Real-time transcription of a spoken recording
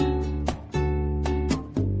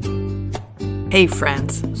Hey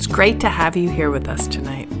friends, it's great to have you here with us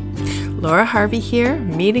tonight. Laura Harvey here,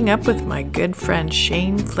 meeting up with my good friend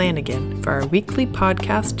Shane Flannigan for our weekly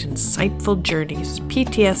podcast, Insightful Journeys,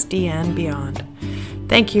 PTSD and Beyond.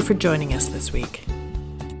 Thank you for joining us this week.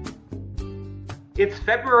 It's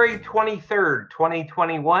February 23rd,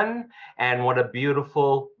 2021, and what a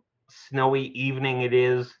beautiful snowy evening it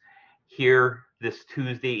is here this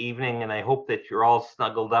Tuesday evening, and I hope that you're all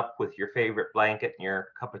snuggled up with your favorite blanket and your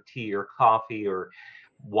cup of tea or coffee or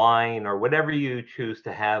wine or whatever you choose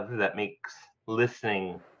to have that makes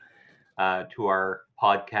listening to our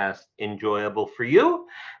podcast enjoyable for you.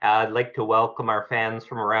 I'd like to welcome our fans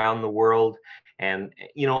from around the world, and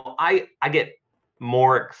I get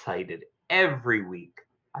more excited every week.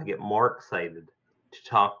 I get more excited to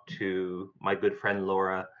talk to my good friend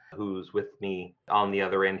Laura, who's with me on the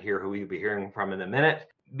other end here, who you'll be hearing from in a minute,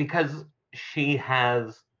 because she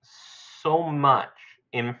has so much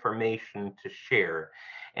information to share.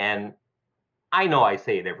 And I know I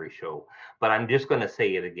say it every show, but I'm just going to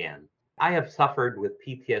say it again. I have suffered with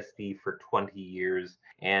PTSD for 20 years,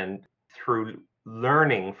 and through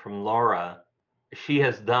learning from Laura, she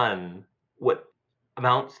has done what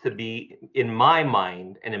amounts to be, in my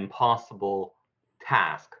mind, an impossible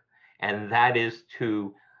task, and that is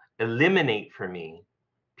to eliminate for me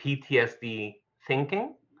PTSD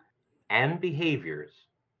thinking and behaviors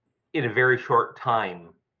in a very short time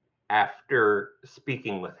after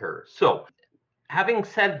speaking with her. So, having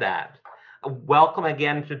said that, welcome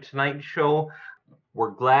again to tonight's show.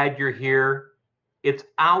 We're glad you're here. It's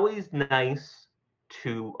always nice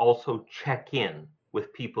to also check in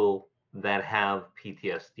with people that have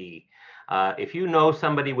PTSD. If you know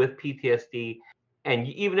somebody with PTSD, and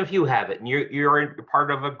even if you have it and you're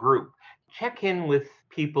part of a group, check in with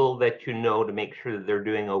people that you know to make sure that they're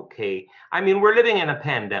doing okay. I mean, we're living in a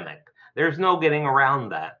pandemic. There's no getting around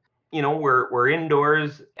that. We're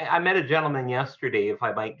indoors. I met a gentleman yesterday, if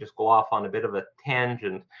I might just go off on a bit of a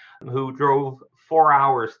tangent, who drove 4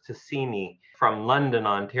 hours to see me from London,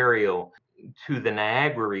 Ontario to the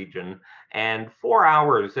Niagara region, and 4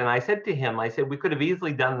 hours. And I said to him, we could have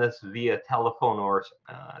easily done this via telephone or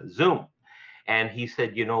Zoom. And he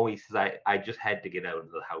said, I just had to get out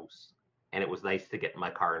of the house, and it was nice to get in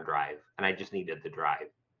my car and drive, and I just needed the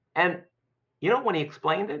drive. And when he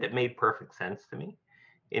explained it, it made perfect sense to me.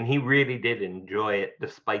 And he really did enjoy it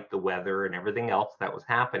despite the weather and everything else that was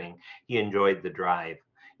happening. He enjoyed the drive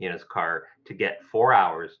in his car to get 4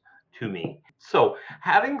 hours to me. So,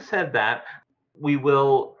 having said that, we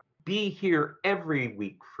will be here every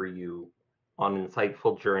week for you on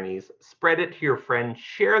Insightful Journeys. Spread it to your friends.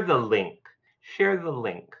 Share the link. Share the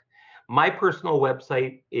link. My personal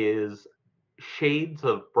website is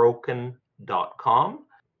shadesofbroken.com.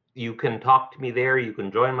 You can talk to me there. You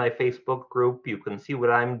can join my Facebook group. You can see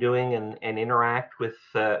what I'm doing and interact with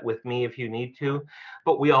me if you need to.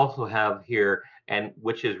 But we also have here, and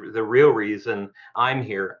which is the real reason I'm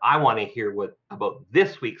here, I want to hear about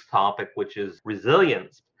this week's topic, which is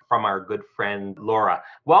resilience, from our good friend Laura.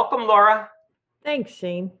 Welcome, Laura. Thanks,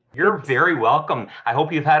 Shane. You're very welcome. I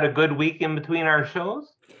hope you've had a good week in between our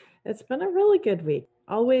shows. It's been a really good week.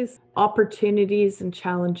 Always opportunities and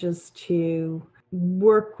challenges to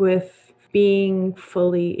work with being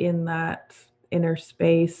fully in that inner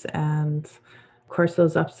space. And of course,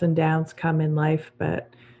 those ups and downs come in life, but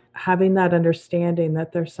having that understanding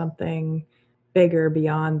that there's something bigger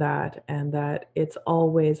beyond that, and that it's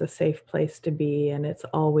always a safe place to be, and it's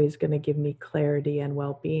always going to give me clarity and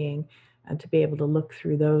well-being. And to be able to look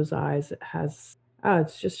through those eyes,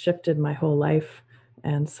 it's just shifted my whole life.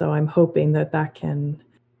 And so I'm hoping that can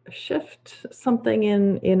shift something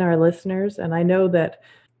in our listeners. And I know that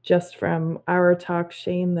just from our talk,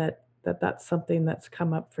 Shane, that's something that's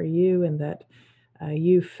come up for you, and that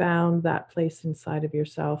you found that place inside of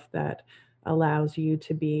yourself that allows you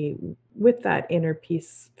to be with that inner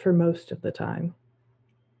peace for most of the time.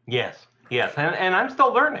 Yes, and I'm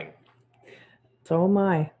still learning. So am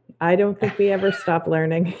I. I don't think we ever stop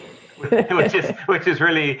learning. which is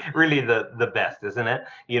really the best, isn't it?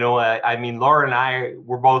 I mean, Laura and I,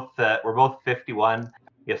 we're both 51.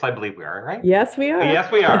 Yes, I believe we are, right? Yes, we are.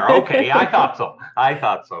 Yes, we are. Okay, I thought so.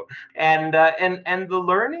 And the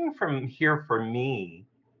learning from here for me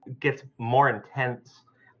gets more intense.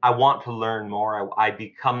 I want to learn more. I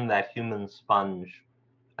become that human sponge,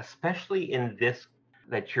 especially in this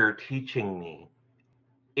that you're teaching me.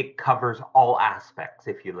 It covers all aspects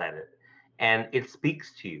if you let it, and it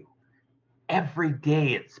speaks to you every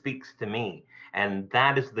day. It speaks to me, and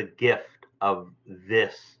that is the gift of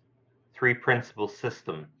this three principle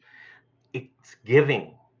system. It's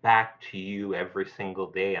giving back to you every single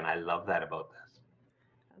day, and I love that about this.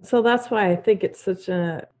 So that's why I think it's such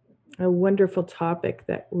a wonderful topic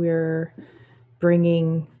that we're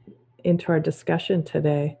bringing into our discussion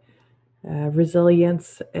today.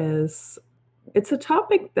 Resilience is it's a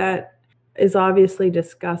topic that is obviously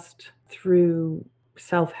discussed through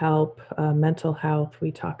self-help, mental health.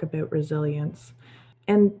 We talk about resilience,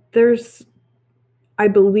 and there's, I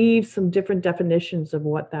believe, some different definitions of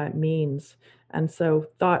what that means. And so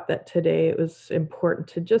thought that today it was important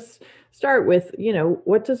to just start with,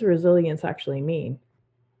 what does resilience actually mean?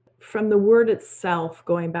 From the word itself,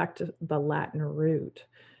 going back to the Latin root,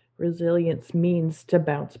 resilience means to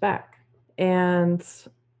bounce back. And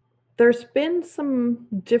there's been some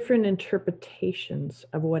different interpretations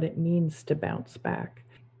of what it means to bounce back.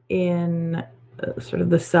 In sort of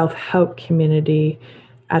the self help community,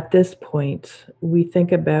 at this point, we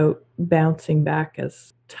think about bouncing back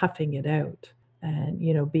as toughing it out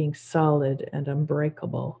and, being solid and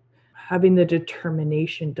unbreakable, having the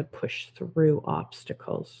determination to push through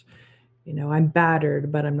obstacles. I'm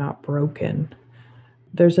battered, but I'm not broken.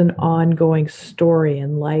 There's an ongoing story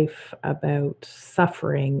in life about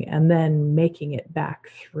suffering and then making it back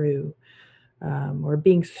through, or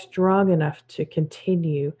being strong enough to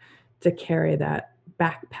continue to carry that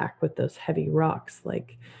backpack with those heavy rocks,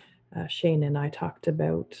 like Shane and I talked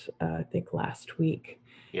about, I think last week.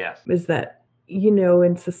 Yes. Is that,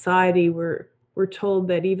 in society, we're told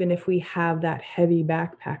that even if we have that heavy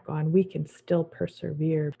backpack on, we can still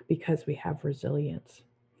persevere because we have resilience.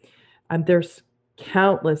 There's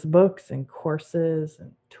countless books and courses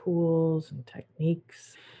and tools and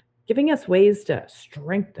techniques giving us ways to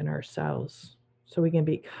strengthen ourselves so we can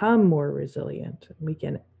become more resilient. We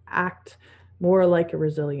can act more like a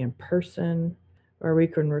resilient person, or we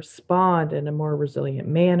can respond in a more resilient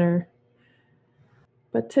manner.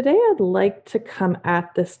 But today I'd like to come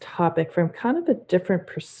at this topic from kind of a different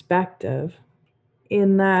perspective,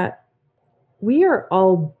 in that we are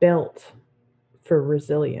all built for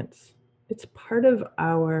resilience. It's part of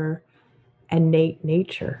our innate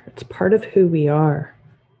nature, it's part of who we are.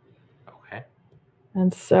 Okay.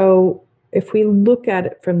 And so, if we look at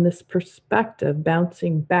it from this perspective,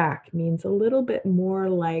 bouncing back means a little bit more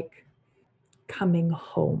like coming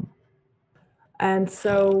home. And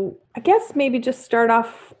so, I guess maybe just start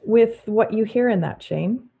off with what you hear in that,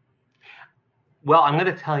 Shane. Well, I'm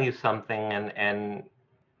going to tell you something, and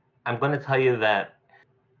I'm going to tell you that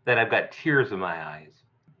I've got tears in my eyes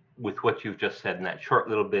with what you've just said. In that short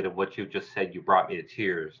little bit of what you've just said, you brought me to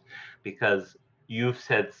tears, because you've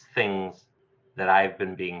said things that I've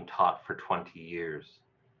been being taught for 20 years.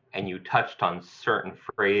 And you touched on certain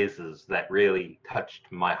phrases that really touched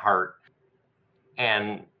my heart.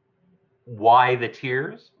 And why the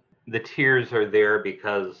tears? The tears are there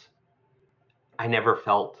because I never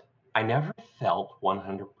felt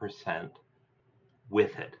 100%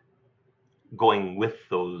 with it, going with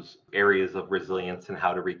those areas of resilience and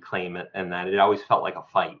how to reclaim it, and that it always felt like a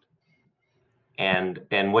fight. And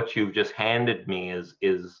what you've just handed me is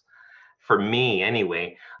for me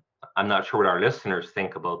anyway. I'm not sure what our listeners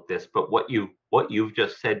think about this, but what you've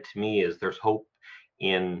just said to me is there's hope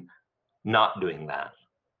in not doing that.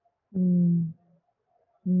 Mm.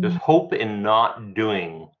 There's Mm. hope in not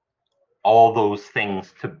doing all those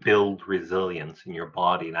things to build resilience in your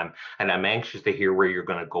body, and I'm anxious to hear where you're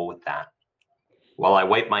going to go with that while I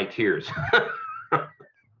wipe my tears.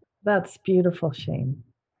 That's beautiful, Shane.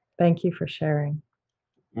 Thank you for sharing.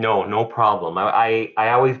 No problem. I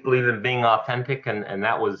always believe in being authentic, and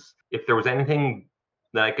that was, if there was anything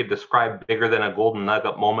that I could describe bigger than a golden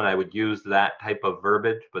nugget moment, I would use that type of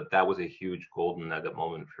verbiage, but that was a huge golden nugget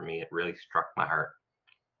moment for me. It really struck my heart.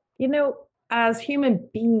 You know, as human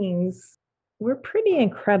beings, we're pretty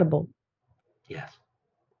incredible. Yes.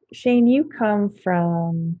 Shane, you come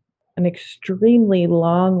from an extremely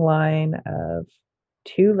long line of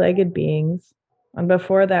two-legged beings, and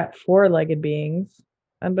before that, four-legged beings,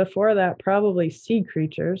 and before that, probably sea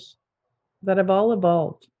creatures that have all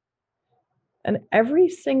evolved. And every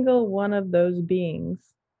single one of those beings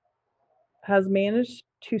has managed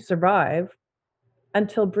to survive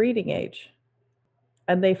until breeding age.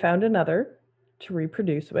 And they found another to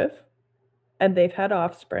reproduce with, and they've had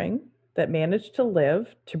offspring that managed to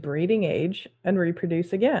live to breeding age and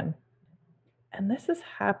reproduce again. And this has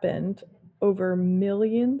happened over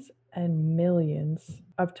millions and millions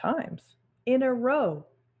of times in a row.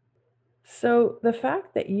 So the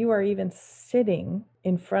fact that you are even sitting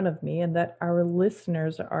in front of me and that our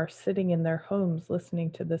listeners are sitting in their homes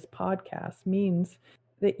listening to this podcast means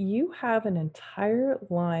that you have an entire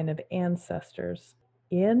line of ancestors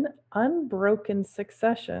in unbroken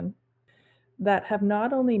succession that have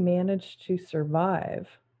not only managed to survive,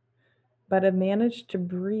 but have managed to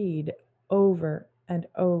breed over and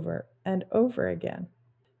over and over again.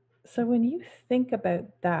 So when you think about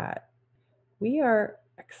that, we are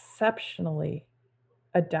exceptionally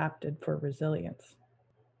adapted for resilience.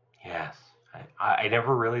 Yes. I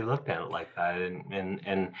never really looked at it like that.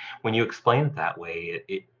 And when you explain it that way,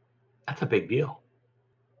 that's a big deal.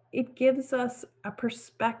 It gives us a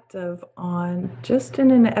perspective on, just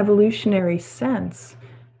in an evolutionary sense,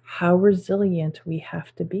 how resilient we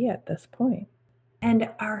have to be at this point. And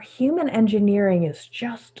our human engineering is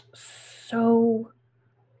just so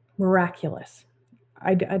miraculous.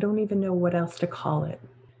 I don't even know what else to call it.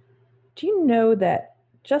 Do you know that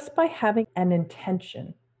just by having an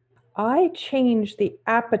intention, I change the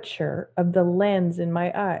aperture of the lens in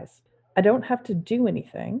my eyes? I don't have to do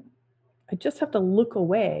anything. I just have to look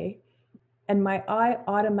away, and my eye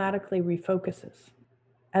automatically refocuses.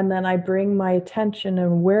 And then I bring my attention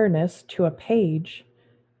and awareness to a page,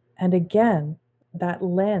 and again, that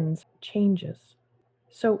lens changes.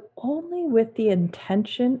 So, only with the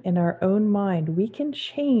intention in our own mind, we can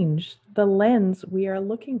change the lens we are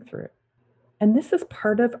looking through. And this is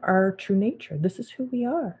part of our true nature. This is who we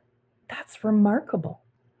are. That's remarkable.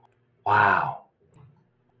 Wow.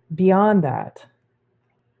 Beyond that,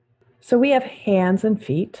 so we have hands and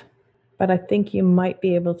feet, but I think you might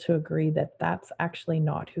be able to agree that that's actually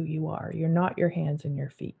not who you are. You're not your hands and your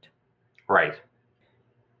feet. Right.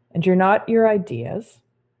 And you're not your ideas.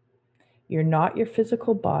 You're not your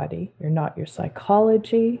physical body. You're not your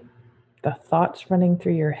psychology, the thoughts running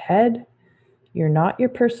through your head. You're not your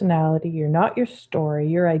personality. You're not your story,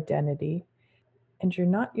 your identity. And you're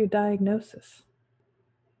not your diagnosis.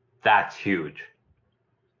 That's huge.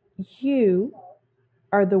 You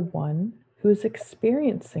are the one who's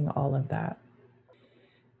experiencing all of that.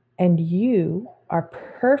 And you are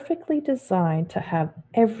perfectly designed to have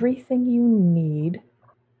everything you need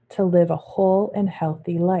to live a whole and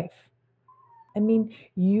healthy life. I mean,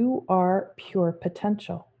 you are pure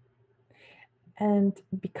potential. And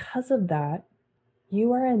because of that,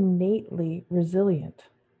 you are innately resilient.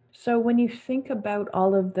 So when you think about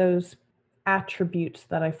all of those attributes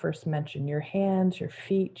that I first mentioned, your hands, your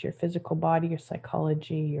feet, your physical body, your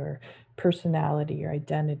psychology, your personality, your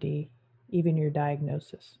identity, even your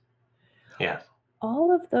diagnosis, Yes.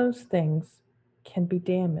 all of those things can be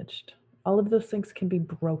damaged. All of those things can be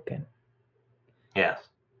broken. Yes.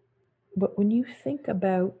 But when you think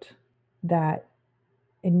about that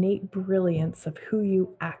innate brilliance of who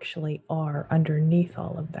you actually are underneath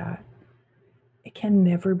all of that, it can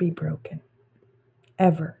never be broken,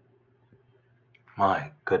 ever.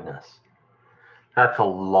 My goodness. That's a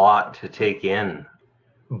lot to take in,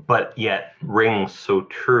 but yet rings so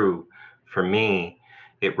true for me.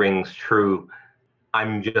 It rings true.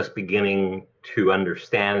 I'm just beginning to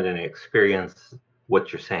understand and experience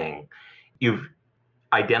what you're saying. You've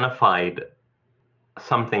identified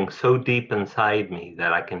something so deep inside me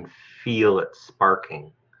that I can feel it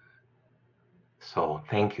sparking. So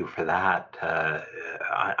thank you for that.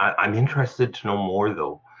 I'm interested to know more,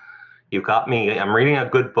 though. You got me. I'm reading a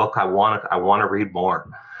good book. I want to read more.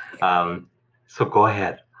 So go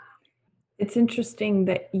ahead. It's interesting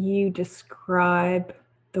that you describe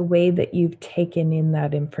the way that you've taken in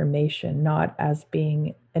that information, not as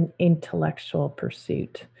being an intellectual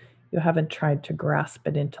pursuit. You haven't tried to grasp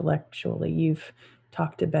it intellectually. You've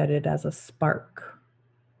talked about it as a spark.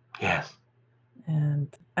 Yes. And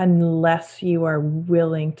unless you are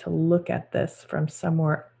willing to look at this from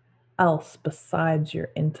somewhere else besides your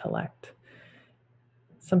intellect,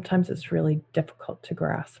 sometimes it's really difficult to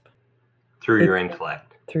grasp. Through your It's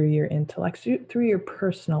intellect. through your intellect, through your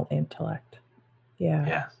personal intellect. Yeah.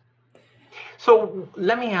 Yes. So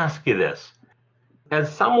let me ask you this.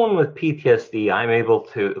 As someone with PTSD, I'm able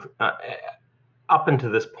to, up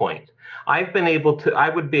until this point, I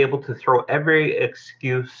would be able to throw every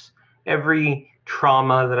excuse, every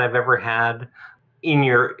trauma that I've ever had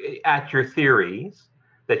at your theories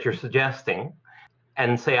that you're suggesting,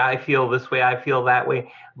 and say, I feel this way, I feel that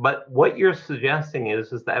way. But what you're suggesting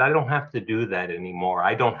is that I don't have to do that anymore.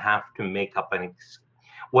 I don't have to make up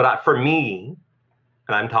for me,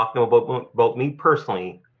 and I'm talking about me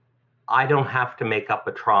personally, I don't have to make up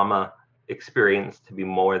a trauma experience to be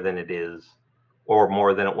more than it is or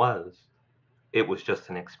more than it was. It was just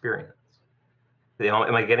an experience.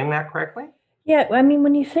 Am I getting that correctly? Yeah, I mean,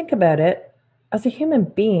 when you think about it, as a human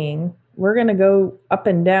being, we're going to go up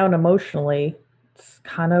and down emotionally. It's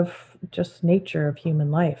kind of just nature of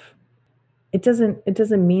human life. It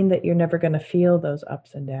doesn't mean that you're never going to feel those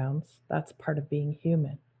ups and downs. That's part of being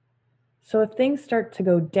human. So if things start to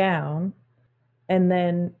go down, and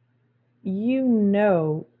then you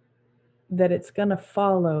know that it's going to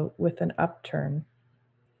follow with an upturn.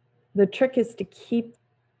 The trick is to keep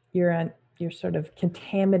your sort of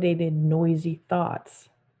contaminated, noisy thoughts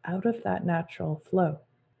out of that natural flow.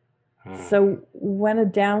 So when a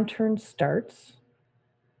downturn starts,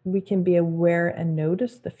 we can be aware and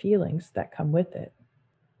notice the feelings that come with it.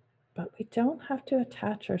 But we don't have to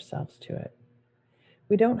attach ourselves to it.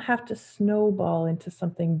 We don't have to snowball into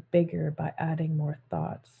something bigger by adding more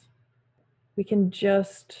thoughts. We can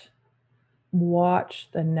just watch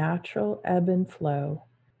the natural ebb and flow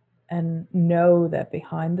and know that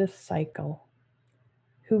behind this cycle,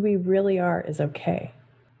 who we really are is okay.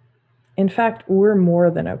 In fact, we're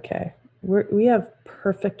more than okay. We have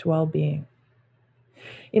perfect well being.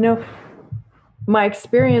 You know, my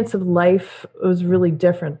experience of life was really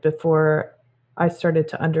different before I started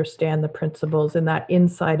to understand the principles and that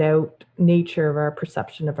inside out nature of our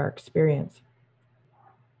perception of our experience.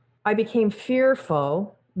 I became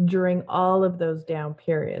fearful during all of those down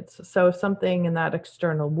periods. So if something in that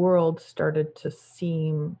external world started to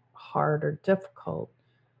seem hard or difficult,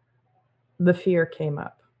 the fear came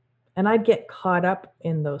up. And I'd get caught up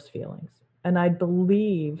in those feelings. And I'd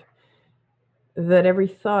believe that every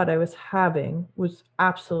thought I was having was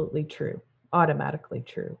absolutely true, automatically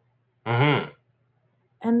true. Mm-hmm.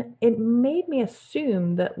 And it made me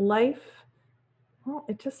assume that life, well,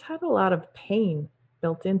 it just had a lot of pain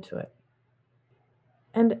built into it.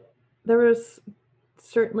 And there was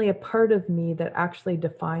certainly a part of me that actually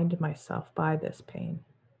defined myself by this pain.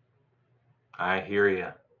 I hear you.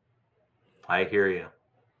 I hear you.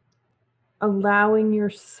 Allowing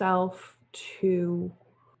yourself to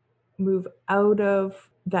move out of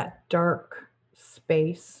that dark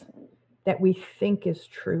space that we think is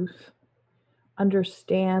truth,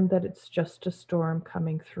 understand that it's just a storm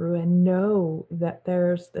coming through, and know that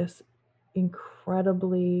there's this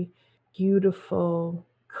incredibly beautiful,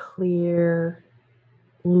 clear,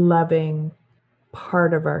 loving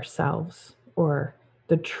part of ourselves, or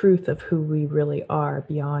the truth of who we really are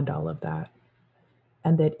beyond all of that.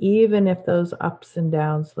 And that even if those ups and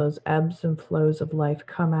downs, those ebbs and flows of life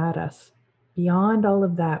come at us, beyond all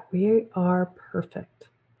of that, we are perfect.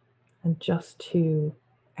 And just to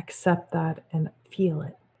accept that and feel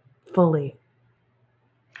it fully.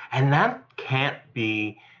 And that can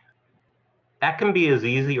be as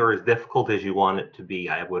easy or as difficult as you want it to be,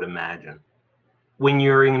 I would imagine. When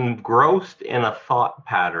you're engrossed in a thought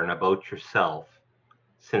pattern about yourself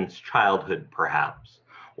since childhood, perhaps,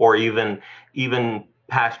 or even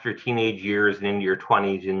past your teenage years and into your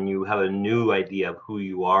 20s, and you have a new idea of who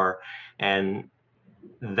you are, and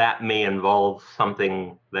that may involve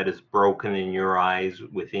something that is broken in your eyes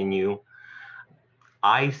within you.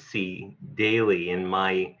 I see daily in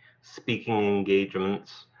my speaking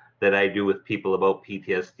engagements that I do with people about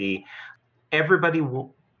PTSD, everybody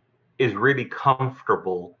is really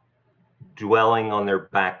comfortable dwelling on their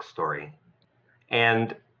backstory.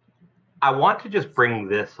 And I want to just bring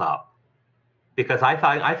this up because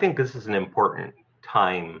I think this is an important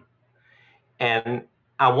time. And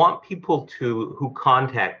I want people who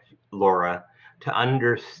contact Laura to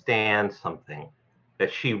understand something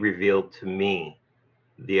that she revealed to me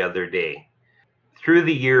the other day. Through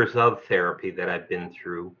the years of therapy that I've been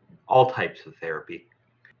through, all types of therapy,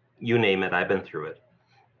 you name it, I've been through it.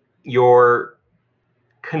 You're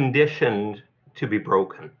conditioned to be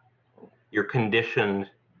broken. You're conditioned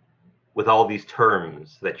with all these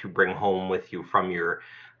terms that you bring home with you from your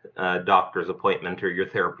doctor's appointment or your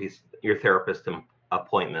therapist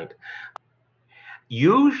appointment.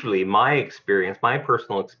 Usually, my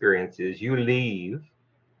personal experience is you leave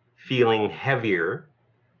feeling heavier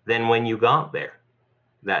than when you got there,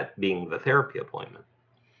 that being the therapy appointment.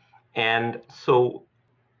 And so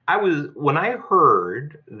when I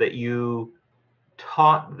heard that you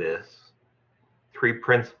taught this three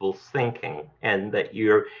principles thinking and that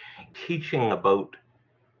you're teaching about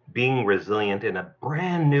being resilient in a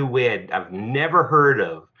brand new way I've never heard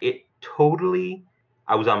of,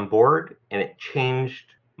 I was on board, and it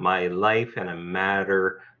changed my life in a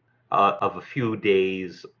matter of a few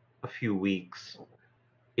days, a few weeks.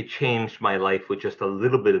 It changed my life with just a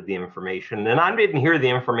little bit of the information. And I didn't hear the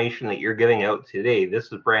information that you're giving out today.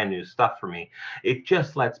 This is brand new stuff for me. It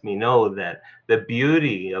just lets me know that the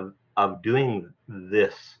beauty of doing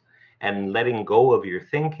this and letting go of your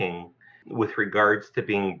thinking with regards to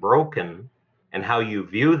being broken and how you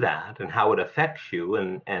view that and how it affects you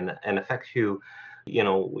and affects you,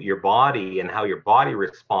 your body and how your body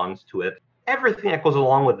responds to it, everything that goes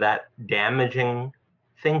along with that damaging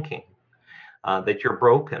thinking, that you're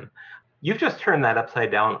broken. You've just turned that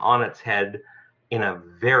upside down on its head in a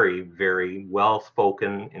very, very well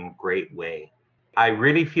spoken and great way. I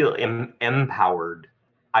really feel empowered.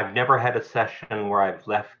 I've never had a session where I've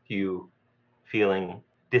left you feeling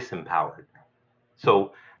disempowered.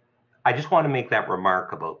 So I just want to make that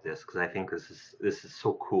remark about this because I think this is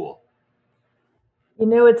so cool. You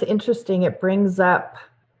know, it's interesting. It brings up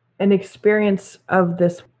an experience of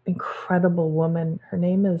this incredible woman. Her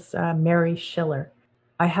name is Mary Schiller.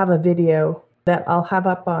 I have a video that I'll have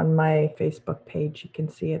up on my Facebook page. You can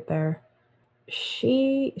see it there.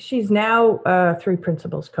 She's now a three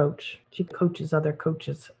principles coach. She coaches other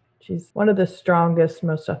coaches. She's one of the strongest,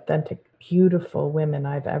 most authentic, beautiful women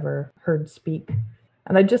I've ever heard speak.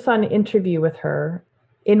 And I just saw an interview with her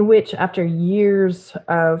in which, after years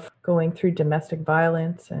of going through domestic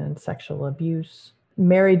violence and sexual abuse,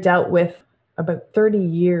 Mary dealt with about 30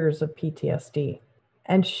 years of PTSD.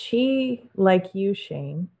 And she, like you,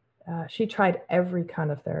 Shane, she tried every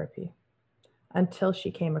kind of therapy until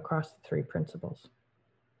she came across the three principles.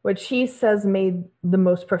 What she says made the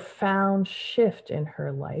most profound shift in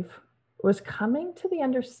her life was coming to the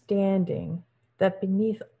understanding that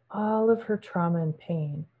beneath all of her trauma and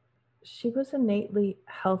pain, she was innately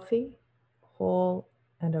healthy, whole,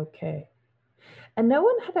 and okay. And no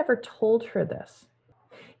one had ever told her this.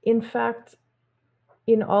 In fact,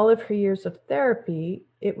 in all of her years of therapy,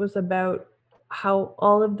 it was about how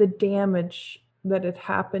all of the damage that had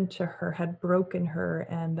happened to her had broken her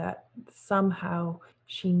and that somehow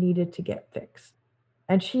she needed to get fixed.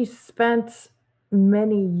 And she spent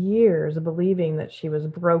many years believing that she was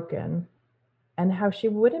broken and how she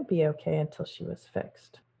wouldn't be okay until she was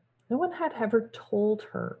fixed. No one had ever told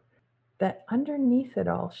her that underneath it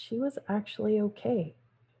all, she was actually okay.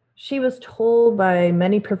 She was told by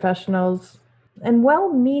many professionals and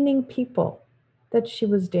well meaning people that she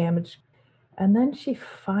was damaged. And then she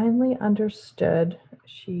finally understood.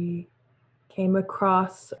 She came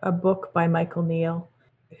across a book by Michael Neal,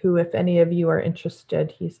 who, if any of you are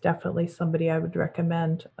interested, he's definitely somebody I would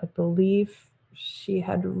recommend. I believe she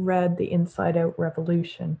had read The Inside Out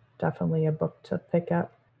Revolution, definitely a book to pick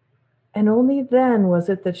up. And only then was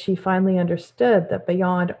it that she finally understood that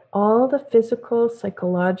beyond all the physical,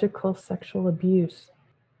 psychological, sexual abuse,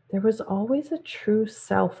 there was always a true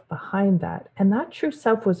self behind that. And that true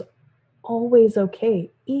self was always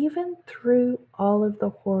okay, even through all of the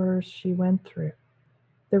horrors she went through.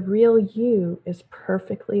 The real you is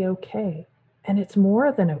perfectly okay. And it's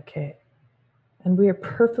more than okay. And we are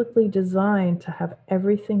perfectly designed to have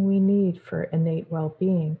everything we need for innate well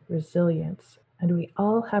being, resilience. And we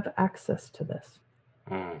all have access to this.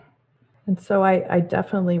 Mm. And so I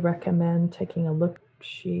definitely recommend taking a look.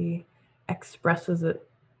 She expresses it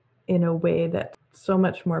in a way that's so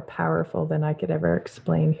much more powerful than I could ever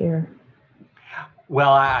explain here.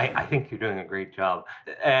 Well, I think you're doing a great job.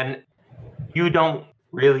 And you don't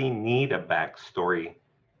really need a backstory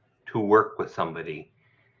to work with somebody.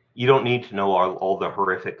 You don't need to know all the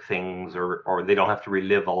horrific things, or they don't have to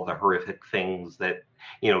relive all the horrific things that,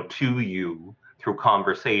 to you through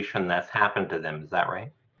conversation that's happened to them. Is that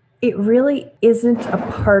right? It really isn't a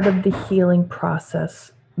part of the healing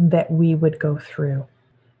process that we would go through.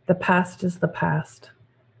 The past is the past.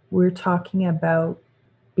 We're talking about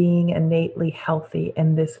being innately healthy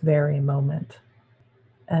in this very moment.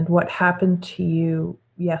 And what happened to you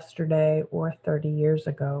yesterday or 30 years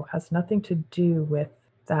ago has nothing to do with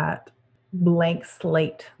that blank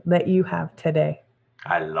slate that you have today.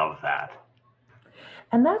 I love that.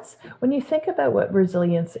 And that's when you think about what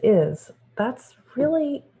resilience is, that's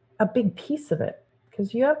really a big piece of it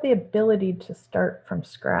because you have the ability to start from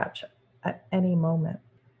scratch at any moment.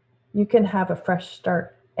 You can have a fresh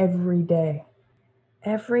start every day.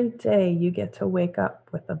 Every day you get to wake up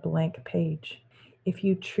with a blank page. If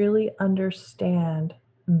you truly understand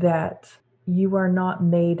that you are not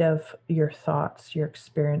made of your thoughts, your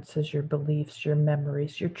experiences, your beliefs, your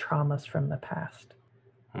memories, your traumas from the past.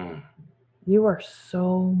 Mm. You are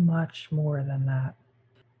so much more than that.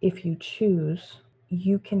 If you choose,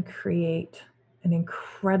 you can create an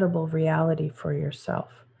incredible reality for yourself.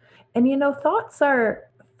 And thoughts are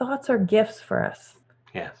gifts for us.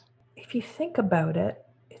 Yes. If you think about it,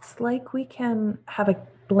 it's like we can have a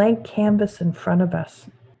blank canvas in front of us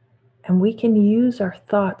and we can use our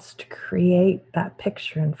thoughts to create that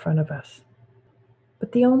picture in front of us.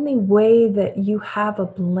 But the only way that you have a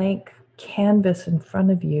blank canvas in front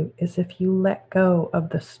of you is if you let go of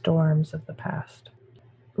the storms of the past.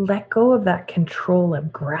 Let go of that control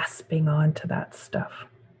of grasping onto that stuff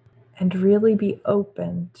and really be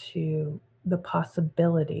open to the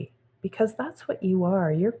possibility, because that's what you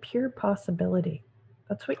are. You're pure possibility.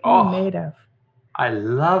 That's what you're Oh, made of. I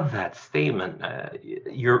love that statement.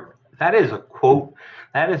 That is a quote.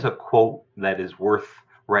 That is a quote that is worth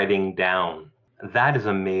writing down. That is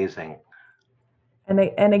amazing.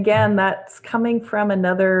 And again, that's coming from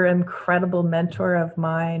another incredible mentor of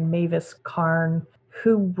mine, Mavis Karn,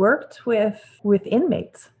 who worked with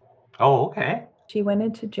inmates. Oh, okay. She went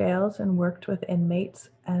into jails and worked with inmates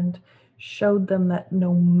and showed them that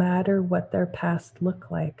no matter what their past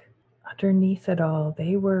looked like, underneath it all,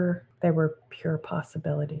 they were pure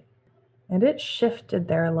possibility. And it shifted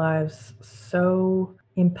their lives so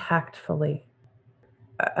impactfully.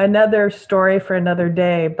 Another story for another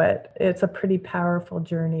day, but it's a pretty powerful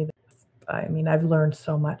journey. I mean, I've learned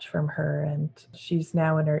so much from her, and she's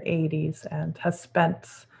now in her 80s and has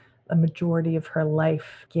spent a majority of her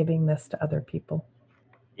life giving this to other people.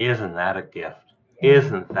 Isn't that a gift? Yeah.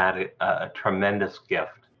 Isn't that a tremendous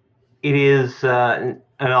gift? It is, and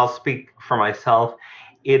I'll speak for myself,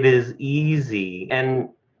 it is easy. And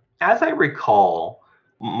as I recall,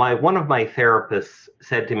 one of my therapists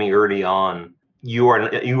said to me early on, you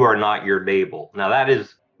are not your label. Now that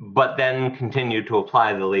is, but then continued to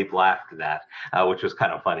apply the label after that, which was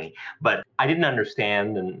kind of funny. But I didn't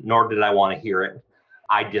understand, and nor did I want to hear it.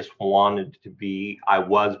 I just wanted to be, I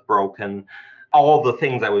was broken. All the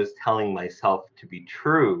things I was telling myself to be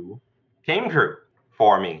true came true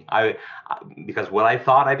for me. Because what I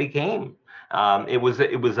thought I became. It was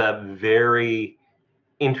a very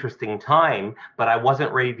interesting time, but I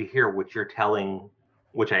wasn't ready to hear what you're telling,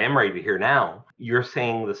 which I am ready to hear now. You're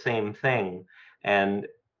saying the same thing, and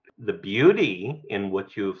the beauty in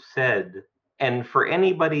what you've said. And for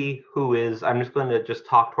anybody who is, I'm just going to just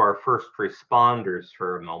talk to our first responders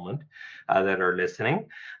for a moment that are listening.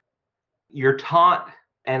 You're taught,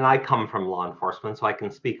 and I come from law enforcement, so I can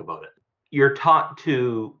speak about it. You're taught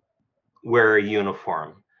to wear a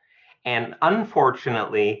uniform. And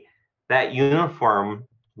unfortunately, that uniform,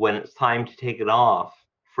 when it's time to take it off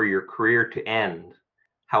for your career to end,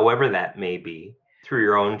 however that may be, through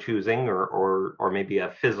your own choosing, or maybe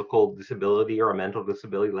a physical disability or a mental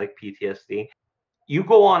disability like PTSD, you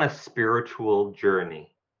go on a spiritual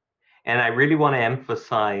journey. And I really want to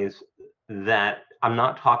emphasize that I'm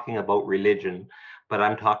not talking about religion, but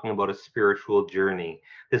I'm talking about a spiritual journey.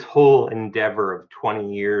 This whole endeavor of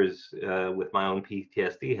 20 years with my own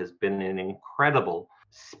PTSD has been an incredible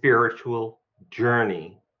spiritual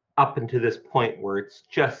journey up until this point where it's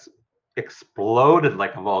just exploded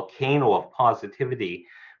like a volcano of positivity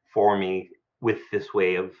for me with this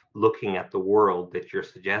way of looking at the world that you're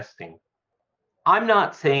suggesting. I'm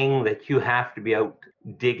not saying that you have to be out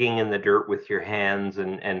digging in the dirt with your hands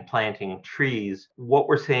and planting trees. What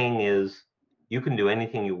we're saying is you can do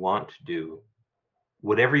anything you want to do,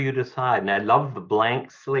 whatever you decide. And I love the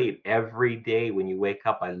blank slate every day when you wake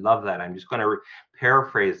up. I love that. I'm just going to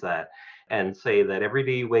paraphrase that and say that every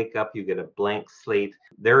day you wake up, you get a blank slate.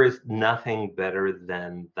 There is nothing better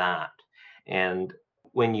than that. And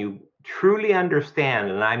when you truly understand,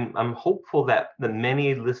 and I'm hopeful that the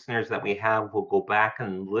many listeners that we have will go back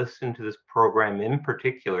and listen to this program in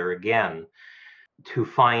particular again to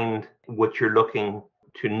find what you're looking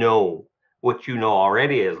to know, what you know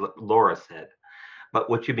already, as Laura said, but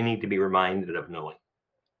what you need to be reminded of knowing.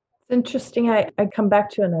 It's interesting. I come back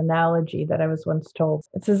to an analogy that I was once told.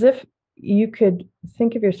 It's as if you could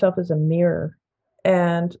think of yourself as a mirror,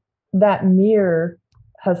 and that mirror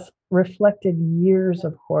has reflected years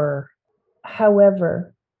of horror.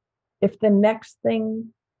 However, if the next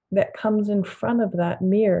thing that comes in front of that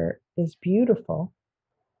mirror is beautiful,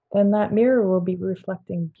 then that mirror will be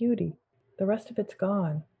reflecting beauty. The rest of it's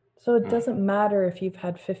gone. So it doesn't matter if you've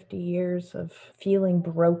had 50 years of feeling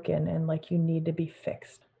broken and like you need to be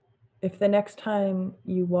fixed. If the next time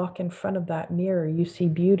you walk in front of that mirror, you see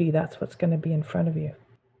beauty, that's what's going to be in front of you.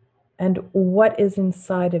 And what is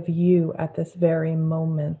inside of you at this very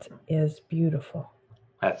moment is beautiful.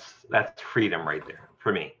 That's freedom right there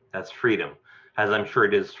for me. That's freedom, as I'm sure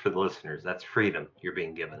it is for the listeners. That's freedom you're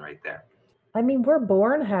being given right there. I mean, we're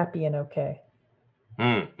born happy and okay.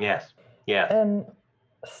 Yes, yes. And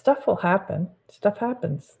stuff will happen. Stuff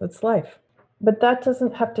happens. That's life. But that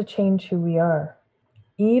doesn't have to change who we are.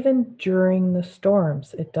 Even during the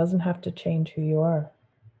storms, it doesn't have to change who you are.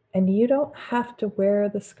 And you don't have to wear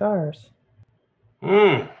the scars.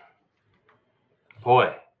 Boy.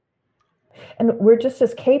 And we're just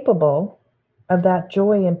as capable of that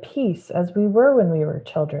joy and peace as we were when we were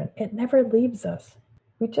children. It never leaves us.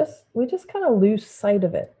 We just kind of lose sight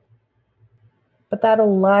of it. But that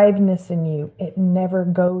aliveness in you, it never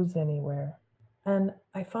goes anywhere. And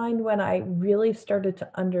I find when I really started to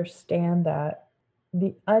understand that,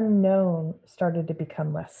 the unknown started to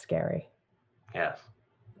become less scary. Yes.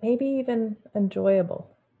 Maybe even enjoyable.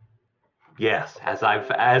 Yes, as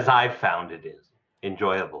I've found it is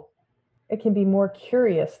enjoyable. It can be more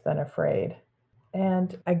curious than afraid.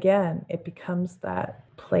 And again, it becomes that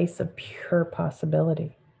place of pure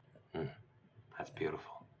possibility. That's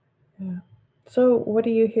beautiful. Yeah. So, what are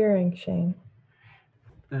you hearing, Shane?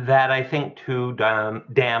 That I think too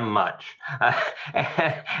damn much,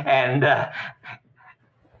 and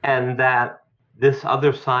and that this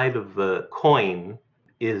other side of the coin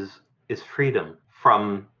is freedom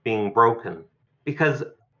from being broken. Because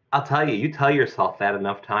I'll tell you, you tell yourself that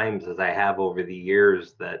enough times as I have over the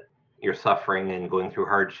years, that you're suffering and going through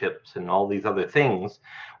hardships and all these other things,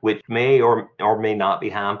 which may or may not be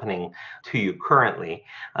happening to you currently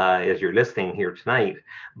as you're listening here tonight,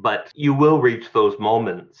 but you will reach those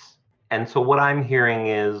moments. And so what I'm hearing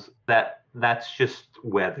is that that's just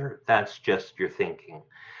weather, that's just your thinking,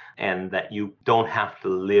 and that you don't have to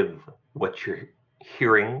live what you're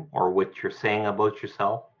hearing or what you're saying about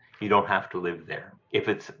yourself. You don't have to live there. If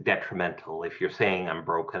it's detrimental, if you're saying I'm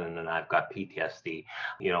broken and I've got PTSD,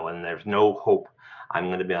 and there's no hope, I'm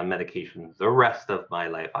going to be on medication the rest of my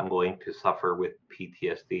life, I'm going to suffer with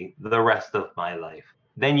PTSD the rest of my life,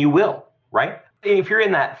 then you will, right? If you're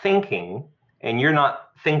in that thinking and you're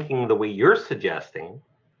not thinking the way you're suggesting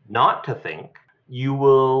not to think, you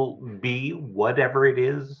will be whatever it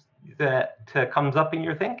is that comes up in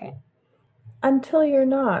your thinking. Until you're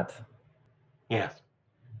not. Yes.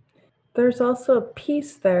 There's also a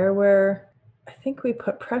piece there where I think we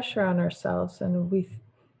put pressure on ourselves, and we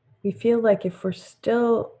feel like if we're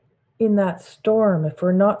still in that storm, if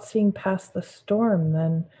we're not seeing past the storm,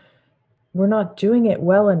 then we're not doing it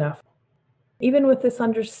well enough. Even with this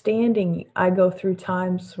understanding, I go through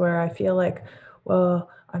times where I feel like, well,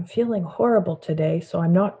 I'm feeling horrible today, so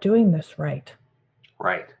I'm not doing this right.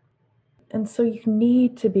 Right. And so you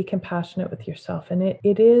need to be compassionate with yourself. And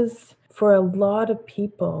it is, for a lot of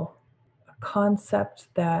people, a concept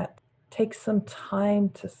that takes some time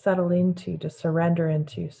to settle into, to surrender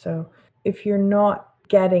into. So if you're not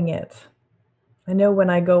getting it, I know when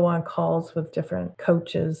I go on calls with different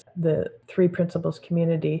coaches, the Three Principles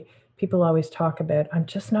community, people always talk about, I'm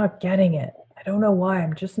just not getting it. I don't know why,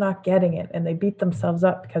 I'm just not getting it. And they beat themselves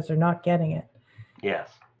up because they're not getting it. Yes.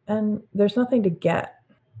 And there's nothing to get.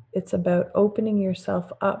 It's about opening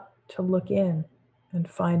yourself up to look in and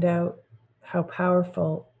find out how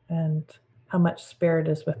powerful and how much spirit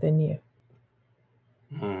is within you.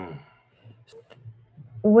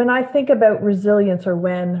 When I think about resilience, or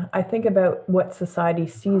when I think about what society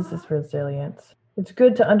sees as resilience, it's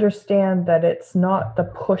good to understand that it's not the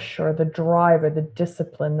push or the drive or the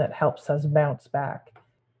discipline that helps us bounce back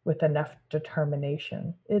with enough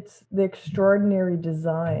determination. It's the extraordinary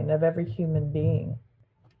design of every human being.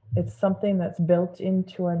 It's something that's built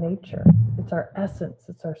into our nature. It's our essence,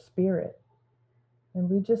 it's our spirit. And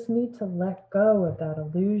we just need to let go of that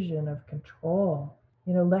illusion of control,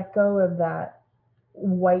 let go of that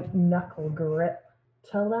white knuckle grip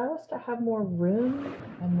to allow us to have more room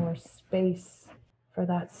and more space for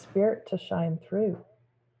that spirit to shine through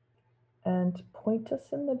and point us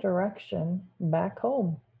in the direction back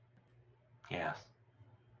home. Yes.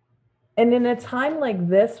 And in a time like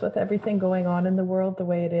this, with everything going on in the world the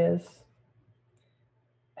way it is,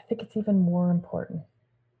 I think it's even more important.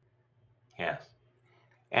 Yes.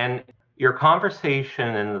 And your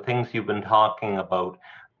conversation and the things you've been talking about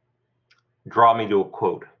draw me to a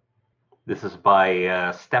quote. This is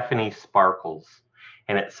by Stephanie Sparkles.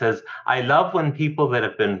 And it says, I love when people that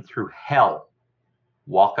have been through hell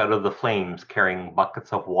walk out of the flames carrying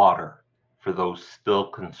buckets of water for those still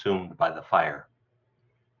consumed by the fire.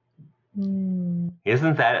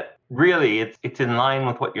 Isn't that really, it's in line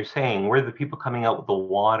with what you're saying? We're the people coming out with the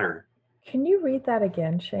water. Can you read that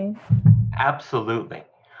again, Shane? Absolutely.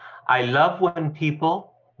 I love when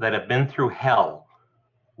people that have been through hell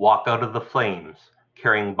walk out of the flames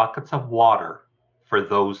carrying buckets of water for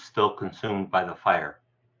those still consumed by the fire.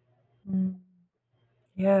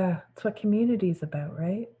 Yeah, it's what community is about,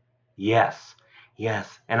 right? Yes,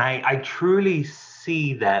 yes. And I truly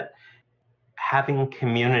see that having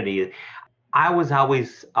community. I was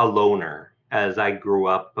always a loner as I grew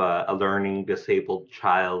up, a learning disabled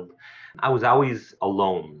child. I was always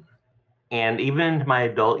alone. And even into my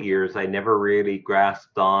adult years, I never really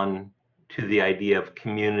grasped on to the idea of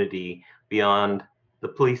community beyond the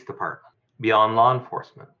police department, beyond law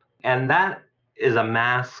enforcement. And that is a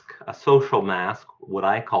mask, a social mask, what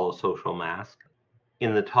I call a social mask,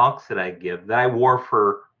 in the talks that I give, that I wore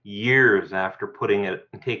for years after putting it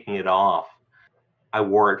and taking it off. I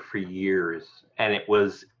wore it for years, and it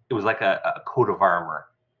was like a coat of armor,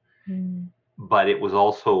 but it was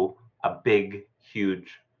also a big,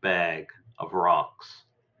 huge bag of rocks,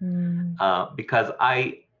 because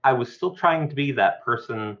I was still trying to be that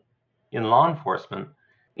person in law enforcement,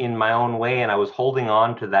 in my own way, and I was holding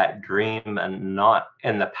on to that dream and not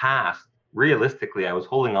in the past. Realistically, I was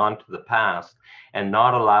holding on to the past and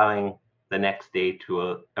not allowing the next day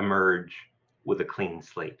to emerge with a clean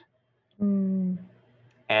slate. Mm.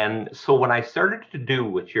 And so when I started to do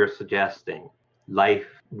what you're suggesting, life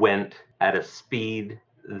went at a speed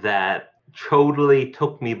that totally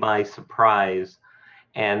took me by surprise.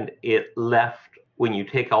 And it left, when you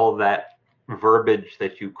take all of that verbiage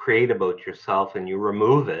that you create about yourself and you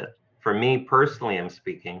remove it, for me personally, I'm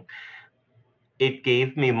speaking, it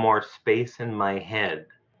gave me more space in my head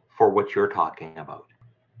for what you're talking about.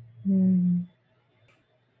 Mm.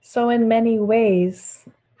 So, in many ways,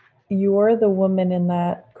 you're the woman in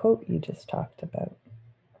that quote you just talked about.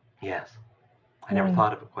 Yes. I never Yeah.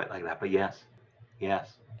 thought of it quite like that, but yes.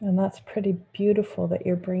 Yes. And that's pretty beautiful that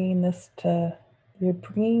you're bringing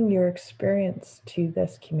your experience to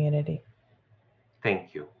this community.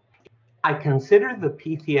 Thank you. I consider the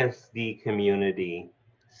PTSD community,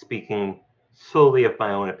 speaking solely of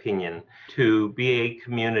my own opinion, to be a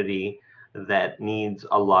community that needs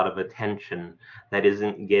a lot of attention, that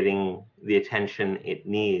isn't getting the attention it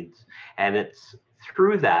needs. And it's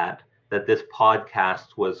through that this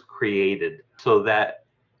podcast was created, so that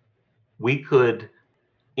we could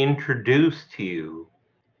introduce to you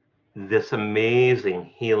this amazing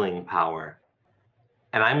healing power.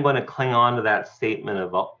 And I'm going to cling on to that statement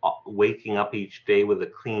of waking up each day with a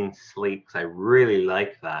clean slate, because I really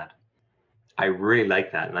like that. I really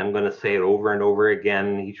like that. And I'm going to say it over and over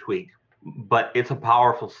again each week. But it's a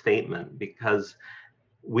powerful statement, because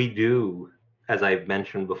we do, as I've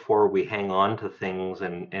mentioned before, we hang on to things,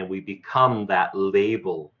 and we become that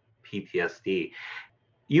label, PTSD.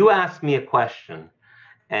 You asked me a question,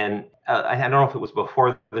 and I don't know if it was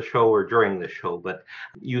before the show or during the show, but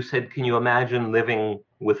you said, can you imagine living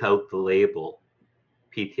without the label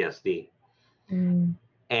PTSD? Mm.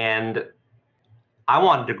 And I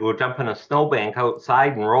wanted to go jump in a snowbank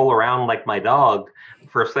outside and roll around like my dog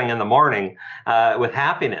first thing in the morning with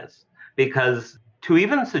happiness, because to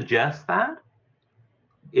even suggest that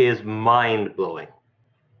is mind blowing,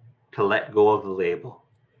 to let go of the label.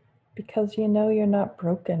 Because you know you're not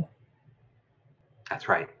broken. That's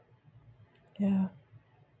right. Yeah.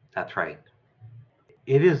 That's right.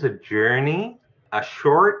 It is a journey, a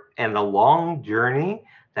short and a long journey,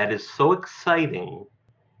 that is so exciting.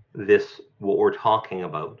 What we're talking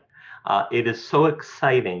about. It is so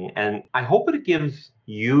exciting, and I hope it gives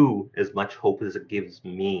you as much hope as it gives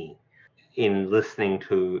me in listening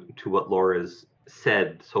to what Laura's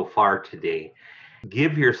said so far today.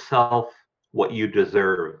 Give yourself what you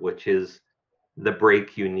deserve, which is the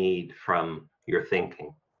break you need from your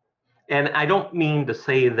thinking. And I don't mean to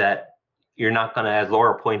say that you're not going to, as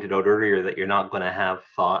Laura pointed out earlier, that you're not going to have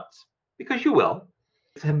thoughts, because you will.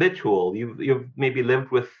 It's habitual. You've maybe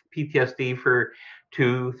lived with PTSD for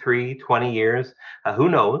 2, 3, 20 years. Who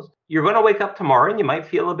knows? You're going to wake up tomorrow and you might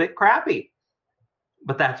feel a bit crappy,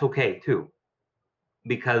 but that's okay too.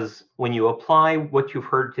 Because when you apply what you've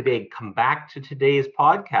heard today, come back to today's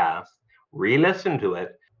podcast, re-listen to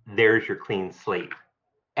it, there's your clean slate.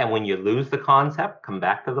 And when you lose the concept, come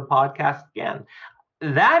back to the podcast again.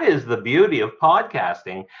 That is the beauty of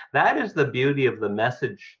podcasting. That is the beauty of the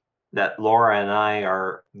message that Laura and I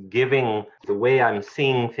are giving, the way I'm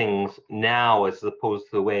seeing things now as opposed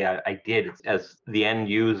to the way I did as the end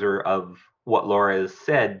user of what Laura has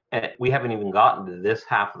said. And we haven't even gotten to this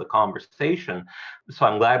half of the conversation. So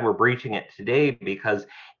I'm glad we're breaching it today, because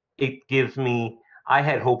it gives me, I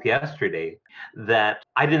had hope yesterday that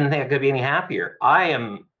I didn't think I could be any happier.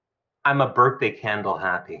 I'm a birthday candle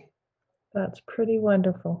happy. That's pretty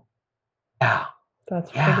wonderful. Yeah.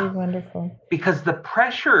 That's Yeah. pretty wonderful. Because the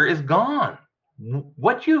pressure is gone.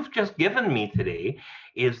 What you've just given me today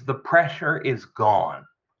is the pressure is gone.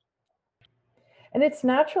 And it's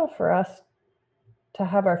natural for us to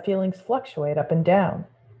have our feelings fluctuate up and down.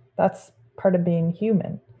 That's part of being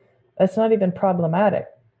human. That's not even problematic.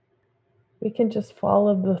 We can just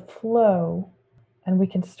follow the flow, and we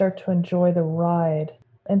can start to enjoy the ride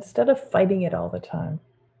instead of fighting it all the time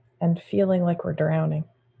and feeling like we're drowning.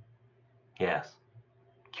 Yes.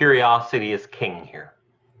 Curiosity is king here.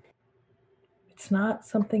 It's not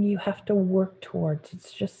something you have to work towards.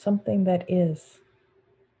 It's just something that is.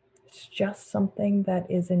 It's just something that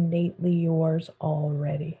is innately yours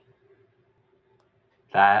already.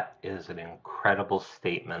 That is an incredible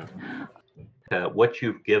statement. What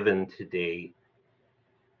you've given today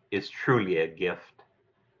is truly a gift.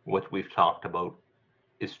 What we've talked about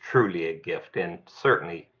is truly a gift. And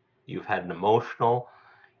certainly you've had an emotional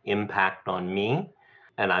impact on me.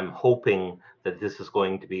 And I'm hoping that this is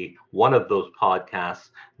going to be one of those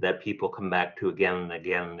podcasts that people come back to again and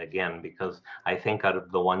again and again, because I think out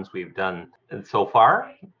of the ones we've done so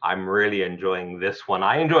far, I'm really enjoying this one.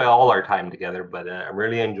 I enjoy all our time together, but I'm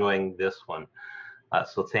really enjoying this one.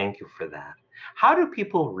 So thank you for that. How do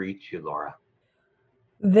people reach you, Laura?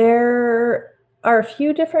 There are a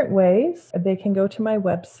few different ways. They can go to my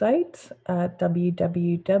website at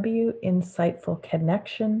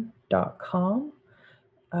www.insightfulconnection.com.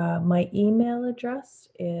 My email address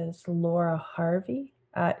is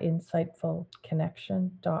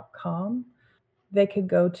lauraharvey@insightfulconnection.com. They could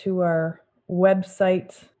go to our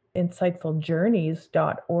website,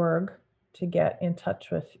 insightfuljourneys.org, to get in touch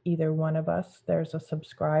with either one of us. There's a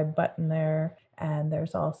subscribe button there, and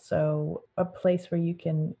there's also a place where you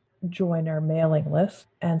can join our mailing list.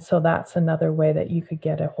 And so that's another way that you could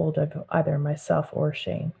get a hold of either myself or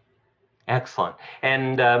Shane. Excellent.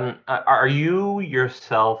 And are you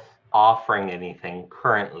yourself offering anything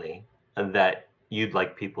currently that you'd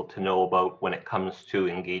like people to know about when it comes to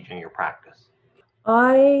engaging your practice?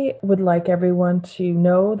 I would like everyone to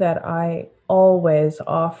know that I always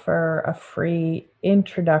offer a free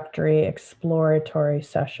introductory exploratory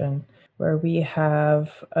session where we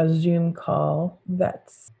have a Zoom call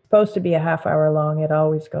that's supposed to be a half hour long. It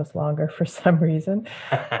always goes longer for some reason.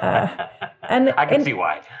 I can see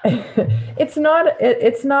why. It's not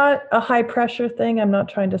a high pressure thing. I'm not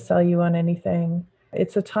trying to sell you on anything.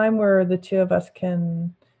 It's a time where the two of us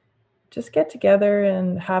can just get together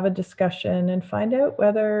and have a discussion and find out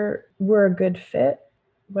whether we're a good fit,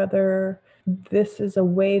 whether this is a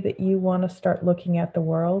way that you want to start looking at the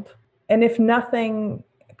world. And if nothing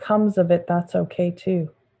comes of it, that's okay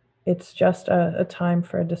too. It's just a time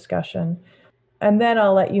for a discussion. And then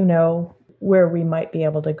I'll let you know where we might be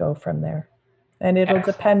able to go from there. And it'll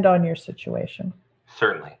Excellent. depend on your situation.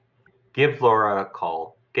 Certainly. Give Laura a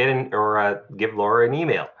call. Give Laura an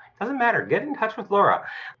email. Doesn't matter. Get in touch with Laura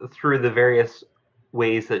through the various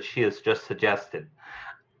ways that she has just suggested.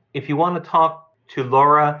 If you want to talk to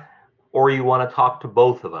Laura or you want to talk to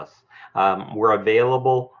both of us, we're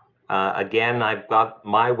available. Again, I've got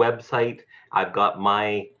my website. I've got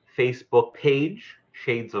my Facebook page,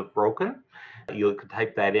 Shades of Broken. You could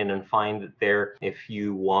type that in and find it there if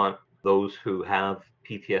you want those who have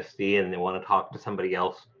PTSD and they want to talk to somebody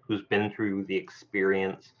else who's been through the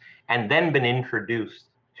experience and then been introduced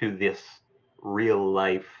to this real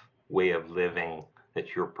life way of living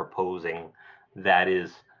that you're proposing. That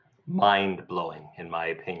is mind-blowing, in my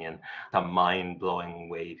opinion, a mind-blowing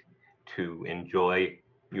way to enjoy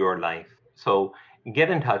your life. So get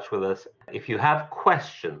in touch with us. If you have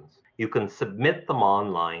questions, you can submit them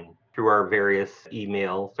online through our various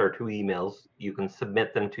emails, our 2 emails. You can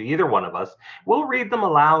submit them to either one of us. We'll read them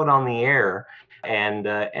aloud on the air and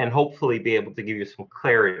hopefully be able to give you some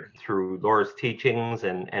clarity through Laura's teachings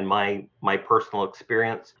and my personal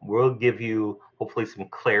experience. We'll give you hopefully some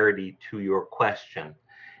clarity to your question.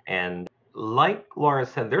 And like Laura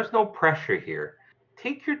said, there's no pressure here.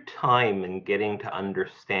 Take your time in getting to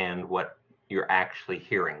understand what you're actually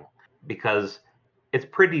hearing, because it's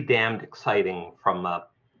pretty damned exciting from a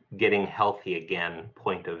getting healthy again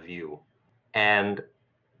point of view. And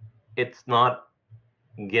it's not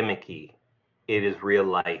gimmicky, it is real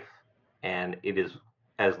life. And it is,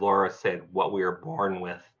 as Laura said, what we are born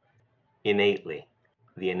with innately,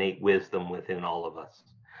 the innate wisdom within all of us.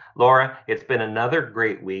 Laura, it's been another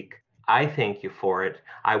great week. I thank you for it.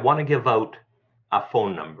 I want to give out a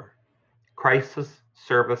phone number. Crisis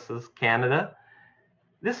Services Canada.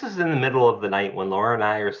 This is in the middle of the night when Laura and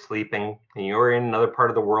I are sleeping, and you're in another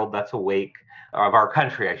part of the world that's awake, of our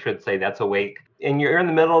country, I should say, that's awake. And you're in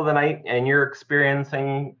the middle of the night and you're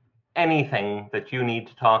experiencing anything that you need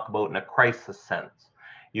to talk about in a crisis sense.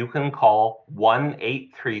 You can call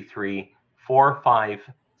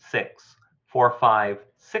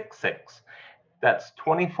 1-833-456-4566. That's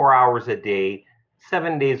 24 hours a day,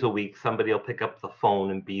 7 days a week. Somebody will pick up the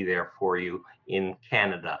phone and be there for you in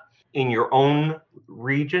Canada. In your own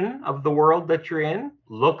region of the world that you're in,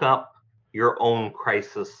 look up your own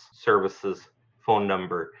crisis services phone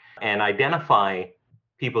number and identify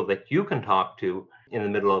people that you can talk to in the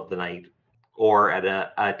middle of the night or at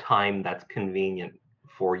a time that's convenient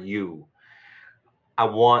for you. I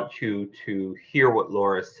want you to hear what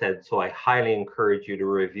Laura said, so I highly encourage you to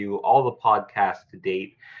review all the podcasts to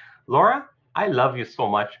date. Laura, I love you so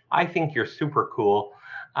much. I think you're super cool.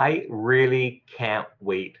 I really can't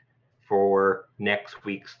wait for next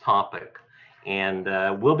week's topic. And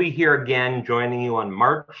we'll be here again joining you on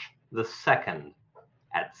March the 2nd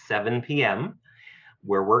at 7 p.m.,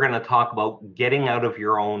 where we're going to talk about getting out of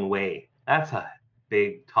your own way. That's a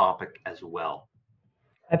big topic as well.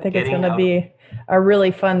 I think it's going Getting to out. be a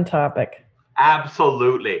really fun topic.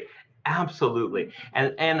 Absolutely. Absolutely.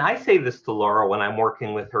 And I say this to Laura when I'm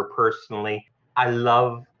working with her personally. I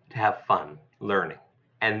love to have fun learning.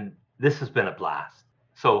 And this has been a blast.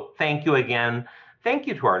 So thank you again. Thank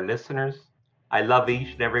you to our listeners. I love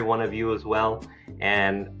each and every one of you as well.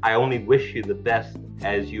 And I only wish you the best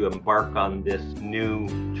as you embark on this new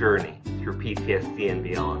journey through PTSD and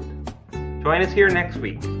beyond. Join us here next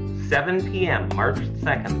week, 7 p.m., March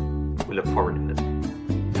 2nd. We look forward to this.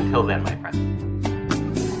 Until then, my friends.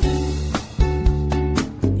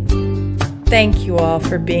 Thank you all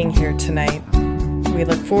for being here tonight. We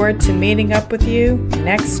look forward to meeting up with you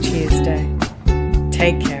next Tuesday.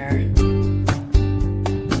 Take care.